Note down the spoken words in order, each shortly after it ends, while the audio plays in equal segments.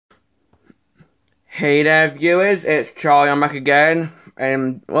Hey there viewers, it's Charlie, I'm back again,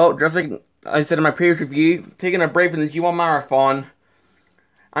 and well, just like I said in my previous review, taking a break from the G1 Marathon,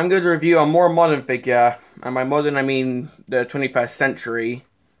 I'm going to review a more modern figure, and by modern I mean the 21st century.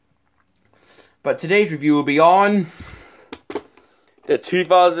 But today's review will be on the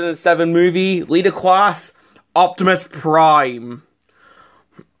 2007 movie, Leader Class, Optimus Prime.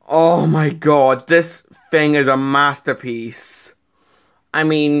 Oh my god, this thing is a masterpiece. I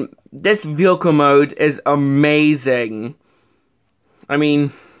mean, this vehicle mode is amazing. I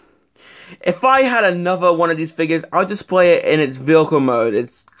mean, if I had another one of these figures, I'll display it in its vehicle mode.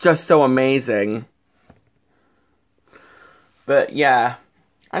 It's just so amazing. But yeah,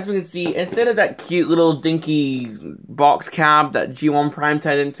 as we can see, instead of that cute little dinky box cab that G1 Prime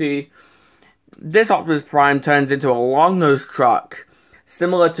turned into, this Optimus Prime turns into a long-nosed truck,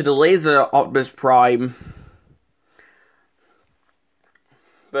 similar to the laser Optimus Prime.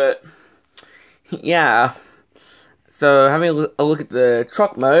 But, yeah, so having a look at the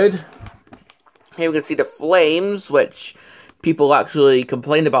truck mode, here we can see the flames, which people actually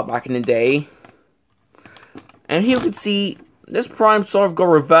complained about back in the day. And here we can see this Prime sort of got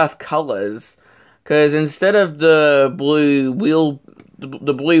reverse colors, because instead of the blue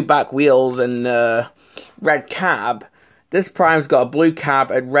the blue back wheels and red cab, this Prime's got a blue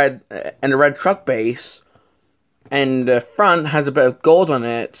cab and a red truck base. And the front has a bit of gold on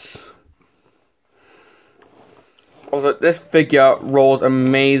it. Also, this figure rolls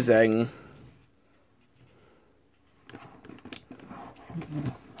amazing.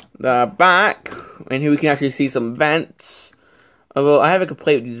 The back, and here we can actually see some vents. Although I have a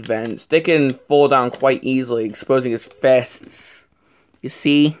complaint with these vents. They can fall down quite easily, exposing his fists. You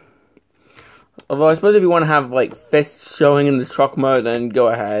see? Although I suppose if you want to have like fists showing in the truck mode, then go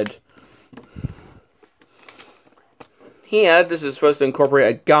ahead. Here, this is supposed to incorporate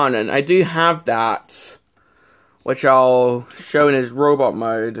a gun, and I do have that, which I'll show in his robot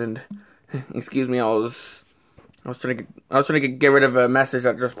mode. And excuse me, I was trying to get rid of a message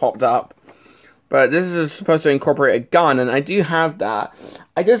that just popped up. But this is supposed to incorporate a gun, and I do have that.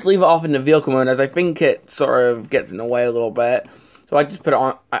 I just leave it off in the vehicle mode, as I think it sort of gets in the way a little bit. So I just put it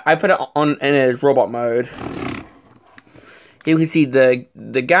on. I put it on in his robot mode. Here you can see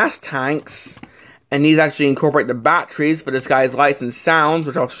the gas tanks. And these actually incorporate the batteries for this guy's lights and sounds,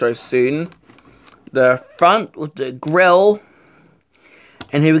 which I'll show soon. The front with the grill.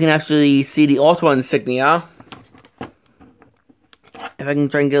 And here we can actually see the auto insignia. If I can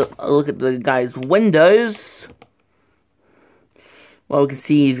try and get a look at the guy's windows. Well, we can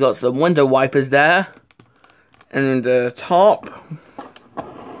see he's got some window wipers there. And the top. So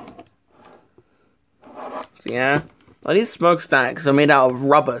yeah. Well, these smokestacks are made out of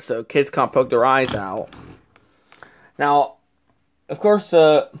rubber, so kids can't poke their eyes out. Now, of course,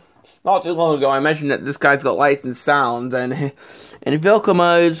 not too long ago, I mentioned that this guy's got lights and sounds, and in vehicle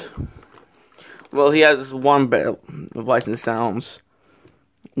mode, well, he has one bit of lights and sounds.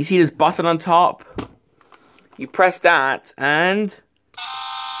 You see this button on top? You press that, and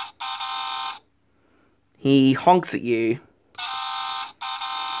he honks at you.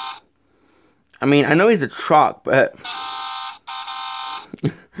 I mean, I know he's a truck, but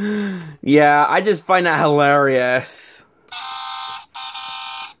yeah, I just find that hilarious.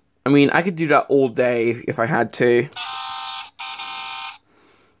 I mean, I could do that all day if I had to.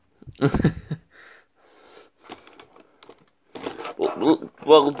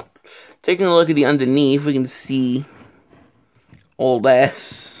 well, taking a look at the underneath, we can see all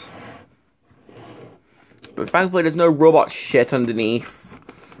this. But thankfully, there's no robot shit underneath,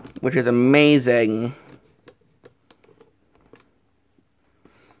 which is amazing.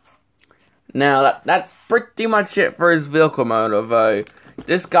 Now, that's pretty much it for his vehicle mode, although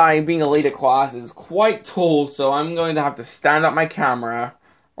this guy, being a leader class, is quite tall, so I'm going to have to stand up my camera,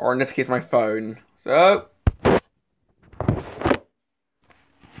 or in this case, my phone. So,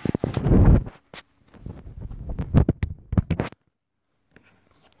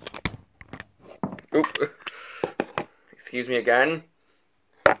 oop. Excuse me again.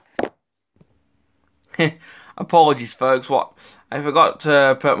 Apologies, folks. I forgot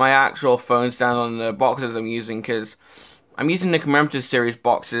to put my actual phones down on the boxes I'm using, because I'm using the commemorative series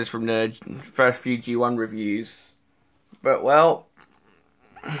boxes from the first few G1 reviews. But, well,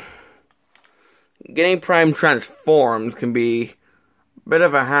 getting Prime transformed can be a bit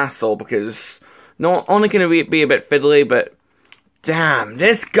of a hassle, because not only can it be a bit fiddly, but damn,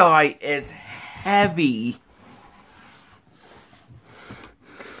 this guy is heavy.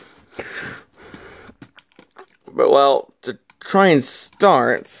 But, well, to try and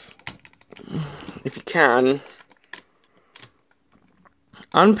start, if you can,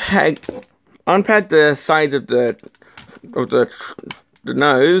 unpeg unpeg the sides of the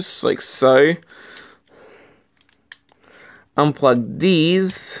nose, like so. Unplug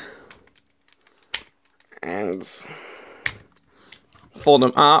these. And fold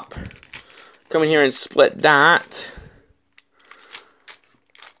them up. Come in here and split that.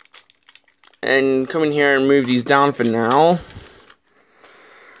 And come in here and move these down for now.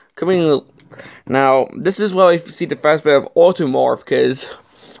 Now, this is where we see the first bit of Automorph, because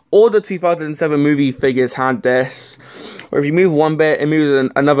all the 2007 movie figures had this, where if you move one bit, it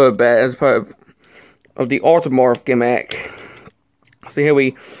moves another bit as part of the Automorph gimmick. So here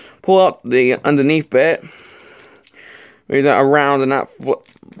we pull up the underneath bit, move that around, and that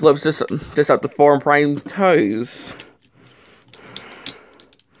flips this up to Form Prime's toes.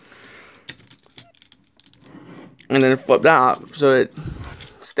 And then flip that up so it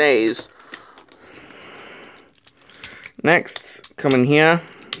stays. Next, come in here,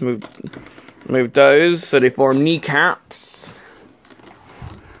 move those so they form kneecaps.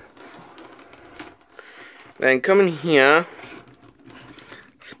 Then come in here,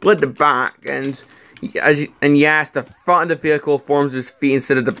 split the back, and yes, the front of the vehicle forms his feet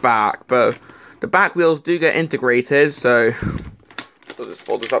instead of the back, but the back wheels do get integrated, so we'll just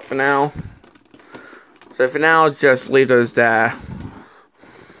fold this up for now. So for now, just leave those there.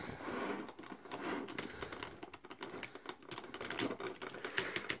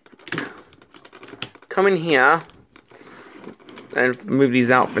 Come in here and move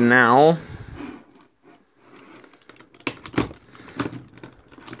these out for now.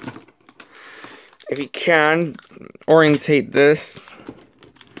 If you can, orientate this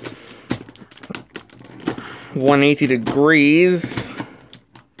 180 degrees.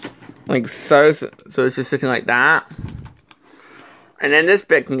 Like so it's just sitting like that. And then this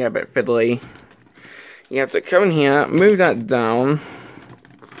bit can get a bit fiddly. You have to come in here, move that down,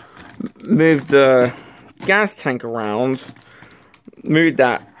 move the gas tank around, move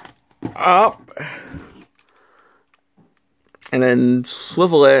that up, and then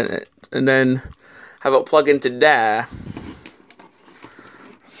swivel it, and then have it plug into there.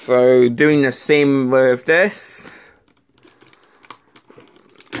 So doing the same with this.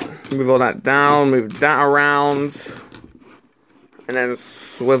 Move all that down, move that around, and then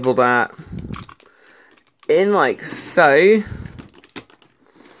swivel that in like so.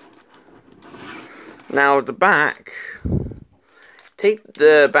 Now the back, take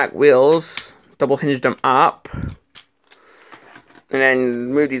the back wheels, double hinge them up, and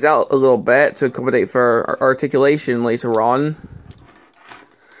then move these out a little bit to accommodate for articulation later on.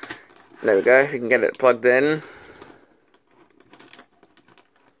 There we go, if you can get it plugged in.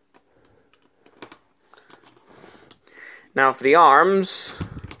 Now for the arms,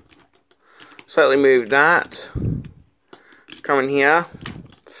 slightly move that, come in here,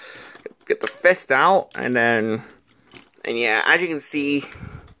 get the fist out, and yeah, as you can see,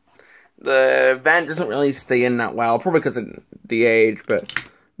 the vent doesn't really stay in that well, probably because of the age, but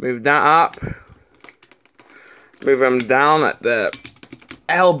move that up, move them down at the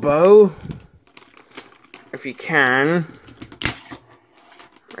elbow, if you can.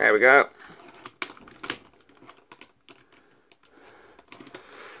 There we go.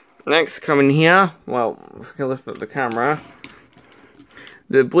 Next, come in here. Well, let's put the camera.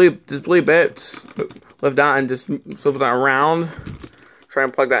 This blue bit, lift that and just swivel that around. Try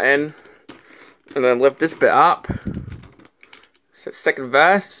and plug that in, and then lift this bit up. So second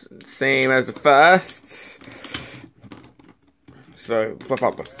verse, same as the first. So flip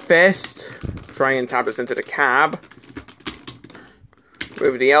up the fist. Try and tap this into the cab.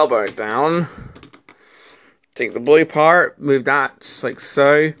 Move the elbow down. Take the blue part, move that like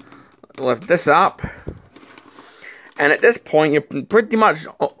so. Lift this up, and at this point you're pretty much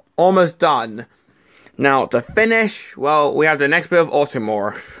almost done. Now to finish, well, we have the next bit of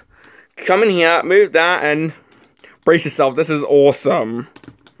Automorph. Come in here, move that, and brace yourself, this is awesome.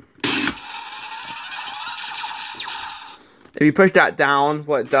 If you push that down,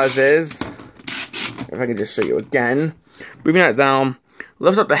 what it does is, if I can just show you again, moving that down,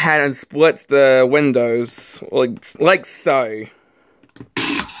 lifts up the head and splits the windows, like so.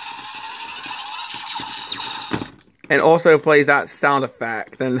 And also plays that sound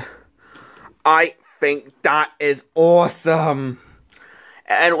effect, and I think that is awesome.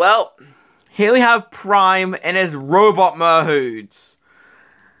 And well, here we have Prime in his robot mode.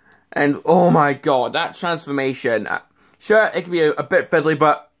 And oh my god, that transformation. Sure, it can be a bit fiddly,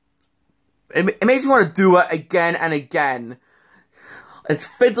 but it makes you want to do it again and again. It's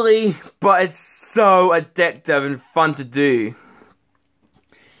fiddly, but it's so addictive and fun to do.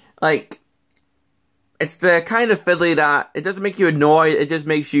 Like, it's the kind of fiddly that it doesn't make you annoyed, it just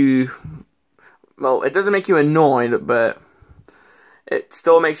makes you well, it doesn't make you annoyed, but it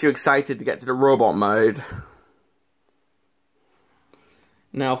still makes you excited to get to the robot mode.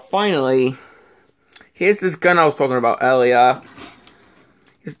 Now, finally, here's this gun I was talking about earlier.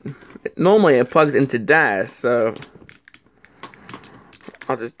 Normally, it plugs into there, so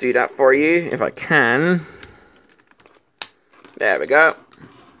I'll just do that for you, if I can. There we go.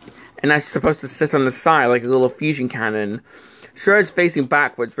 And that's supposed to sit on the side like a little fusion cannon. Sure, it's facing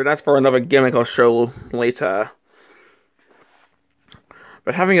backwards, but that's for another gimmick I'll show later.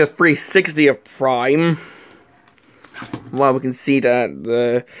 But having a 360 of Prime, well, we can see that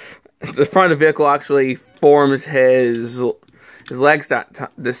the front of the vehicle actually forms his legs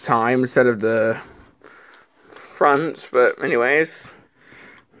this time instead of the front. But anyways,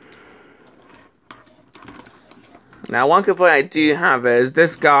 now one complaint I do have is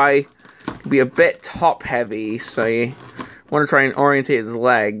this guy can be a bit top heavy, so you want to try and orientate his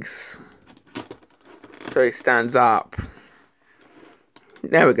legs so he stands up.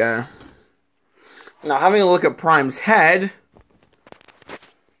 There we go. Now, having a look at Prime's head,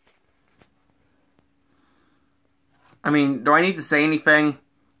 I mean, do I need to say anything?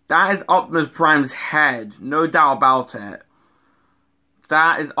 That is Optimus Prime's head, no doubt about it.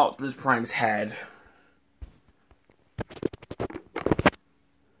 That is Optimus Prime's head.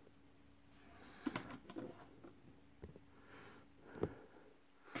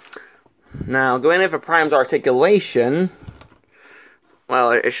 Now, going over Prime's articulation,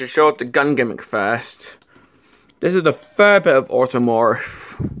 well, it should show up the gun gimmick first. This is the third bit of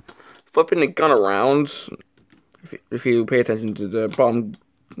Automorph. Flipping the gun around, if you pay attention to the bottom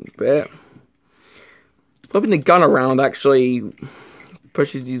bit. Flipping the gun around actually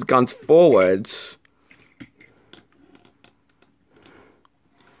pushes these guns forwards.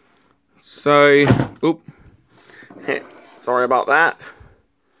 So, sorry about that.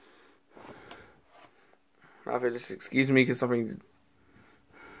 Just excuse me because something...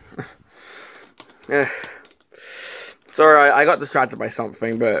 Sorry, I got distracted by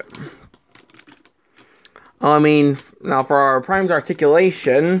something, but... I mean, now for our Prime's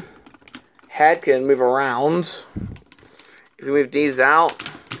articulation, head can move around. If you move these out,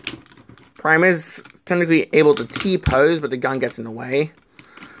 Prime is technically able to T-pose, but the gun gets in the way.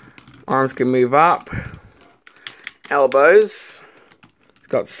 Arms can move up. Elbows. It's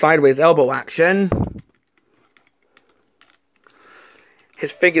got sideways elbow action.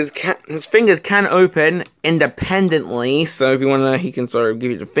 His fingers can open independently, so if you want to, he can sort of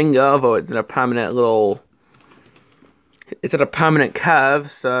give you the finger, although it's in a permanent little... It's at a permanent curve,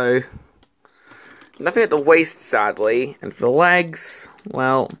 so... Nothing at the waist, sadly. And for the legs,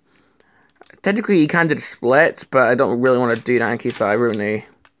 well... Technically, you can do the split, but I don't really want to do that in case I ruin the...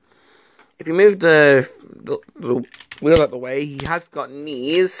 If you move the wheel out of the way, he has got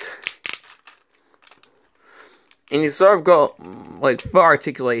knees... And he's sort of got, like, foot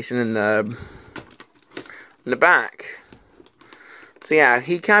articulation in the back. So yeah,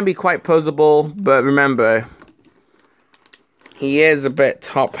 he can be quite posable, but remember, he is a bit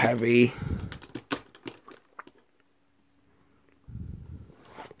top heavy.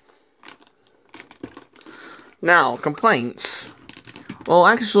 Now, complaints. Well,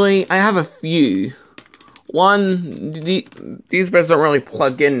 actually, I have a few. One, these bits don't really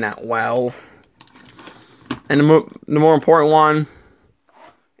plug in that well. And the more important one,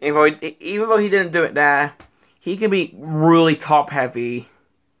 even though he didn't do it there, he can be really top heavy.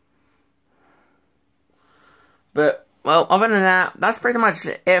 But, well, other than that, that's pretty much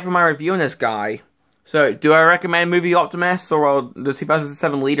it for my review on this guy. So, do I recommend Movie Optimus or the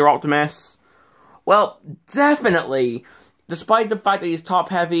 2007 Leader Optimus? Well, definitely. Despite the fact that he's top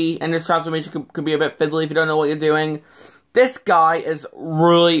heavy and this transformation can be a bit fiddly if you don't know what you're doing, this guy is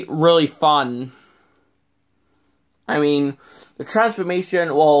really, really fun. I mean, the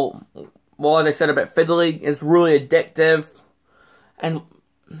transformation, well, as I said, a bit fiddly, is really addictive. And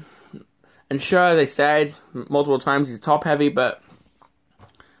sure, as I said multiple times, he's top heavy, but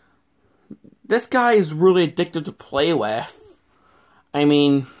this guy is really addictive to play with. I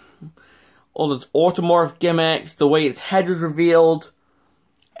mean, all those Automorph gimmicks, the way his head is revealed.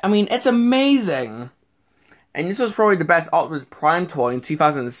 I mean, it's amazing. And this was probably the best Optimus Prime toy in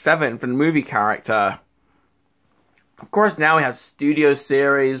 2007 for the movie character. Of course, now we have Studio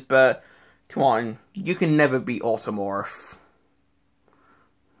Series, but come on, you can never beat Automorph.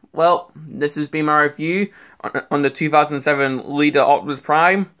 Well, this has been my review on the 2007 Leader Optimus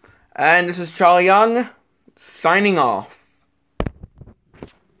Prime, and this is Charlie Young, signing off.